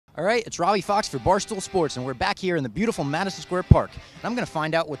All right, it's Robbie Fox for Barstool Sports, and we're back here in the beautiful Madison Square Park. And I'm going to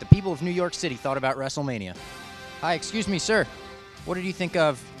find out what the people of New York City thought about WrestleMania. Hi, excuse me, sir. What did you think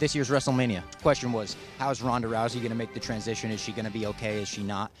of this year's WrestleMania? The question was, how's Ronda Rousey going to make the transition? Is she going to be okay? Is she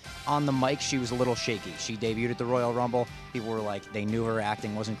not? On the mic, she was a little shaky. She debuted at the Royal Rumble. People were like, they knew her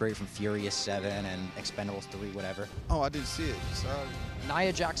acting wasn't great from Furious 7 and Expendables 3, whatever. Oh, I didn't see it. Sorry.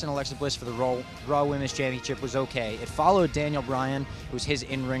 Nia Jax and Alexa Bliss for the Raw Women's Championship was okay. It followed Daniel Bryan. It was his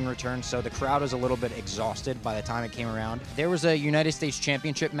in-ring return, so the crowd was a little bit exhausted by the time it came around. There was a United States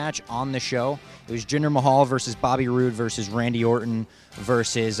Championship match on the show. It was Jinder Mahal versus Bobby Roode versus Randy Orton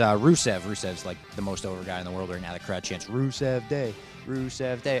versus Rusev. Rusev's like the most over guy in the world right now. The crowd chants, Rusev Day,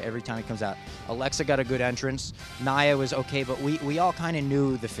 Rusev Day, every time he comes out. Alexa got a good entrance. Nia was okay, but we all kind of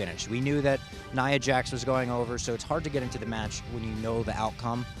knew the finish. We knew that Nia Jax was going over, so it's hard to get into the match when you know the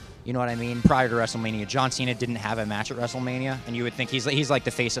outcome. You know what I mean? Prior to WrestleMania, John Cena didn't have a match at WrestleMania, and you would think he's like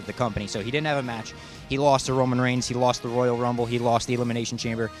the face of the company, so he didn't have a match. He lost to Roman Reigns, he lost the Royal Rumble, he lost the Elimination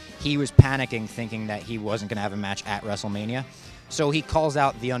Chamber. He was panicking, thinking that he wasn't going to have a match at WrestleMania, so he calls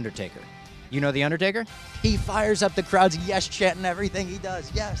out The Undertaker. You know The Undertaker? He fires up the crowd's yes chant and everything he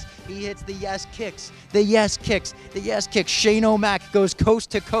does. Yes, he hits the yes kicks, the yes kicks, the yes kicks. Shane O'Mac goes coast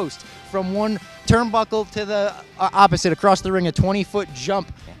to coast from one turnbuckle to the opposite across the ring, a 20-foot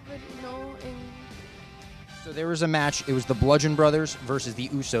jump. So there was a match. It was the Bludgeon Brothers versus the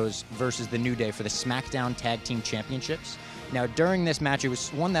Usos versus the New Day for the SmackDown Tag Team Championships. Now, during this match, it was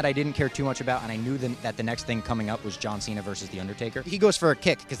one that I didn't care too much about, and I knew that the next thing coming up was John Cena versus The Undertaker. He goes for a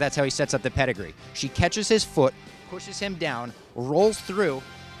kick, because that's how he sets up the pedigree. She catches his foot, pushes him down, rolls through,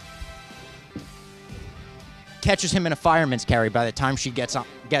 catches him in a fireman's carry by the time she gets up.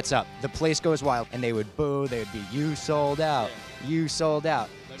 The place goes wild, and they would boo. They would be, you sold out. You sold out.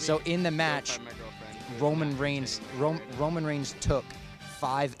 So in the match, Roman Reigns took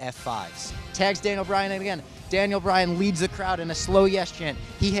 5 F5s. Tags Daniel Bryan again. Daniel Bryan leads the crowd in a slow yes chant.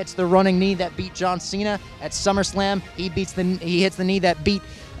 He hits the running knee that beat John Cena at SummerSlam. He hits the knee that beat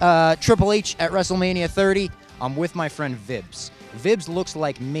Triple H at WrestleMania 30. I'm with my friend Vibs. Vibs looks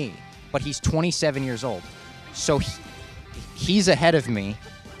like me, but he's 27 years old. So he's ahead of me,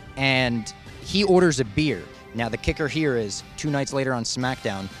 and he orders a beer. Now, the kicker here is 2 nights later on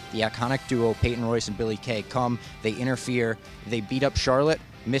SmackDown, the iconic duo Peyton Royce and Billie Kay come, they interfere, they beat up Charlotte.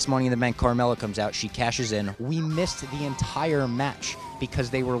 Miss Money in the Bank Carmella comes out, she cashes in. We missed the entire match because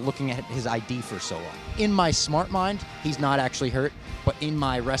they were looking at his ID for so long. In my smart mind, he's not actually hurt, but in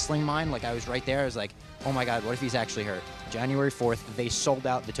my wrestling mind, like I was right there, I was like, oh my God, what if he's actually hurt? January 4th, they sold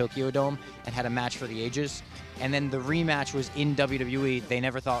out the Tokyo Dome and had a match for the ages. And then the rematch was in WWE. They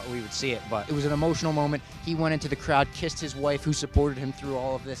never thought we would see it, but it was an emotional moment. He went into the crowd, kissed his wife who supported him through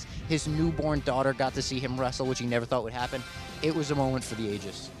all of this. His newborn daughter got to see him wrestle, which he never thought would happen. It was a moment for the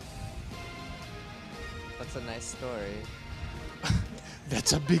ages. That's a nice story.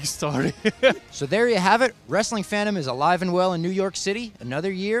 That's a big story. So there you have it. Wrestling fandom is alive and well in New York City.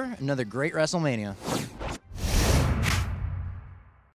 Another year, another great WrestleMania.